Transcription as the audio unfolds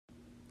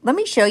Let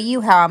me show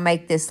you how I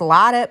make this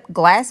light up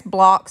glass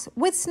blocks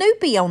with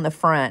Snoopy on the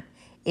front.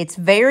 It's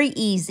very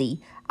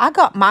easy. I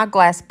got my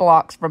glass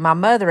blocks from my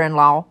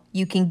mother-in-law.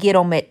 You can get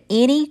them at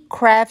any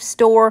craft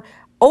store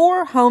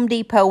or Home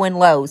Depot and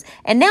Lowe's.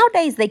 And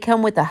nowadays they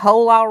come with a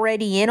hole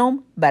already in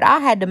them, but I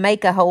had to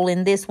make a hole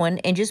in this one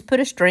and just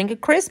put a string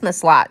of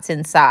Christmas lights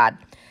inside.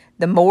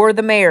 The more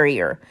the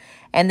merrier.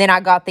 And then I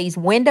got these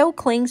window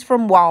clings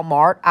from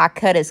Walmart. I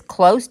cut as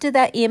close to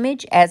that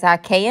image as I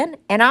can,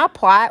 and I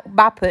apply it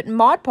by putting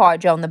Mod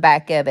Podge on the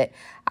back of it.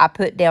 I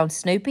put down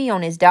Snoopy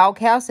on his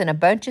doghouse and a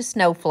bunch of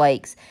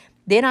snowflakes.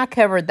 Then I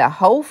covered the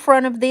whole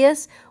front of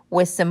this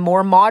with some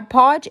more Mod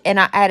Podge, and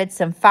I added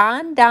some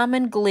fine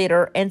diamond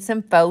glitter and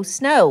some faux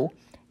snow.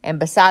 And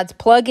besides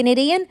plugging it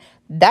in,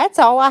 that's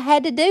all I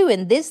had to do,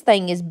 and this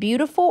thing is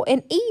beautiful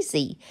and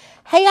easy.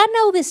 Hey, I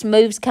know this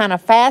moves kind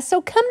of fast,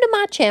 so come to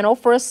my channel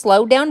for a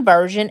slowed-down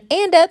version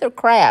and other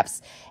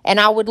crafts.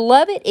 And I would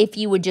love it if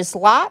you would just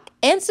like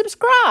and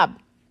subscribe.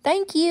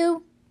 Thank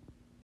you.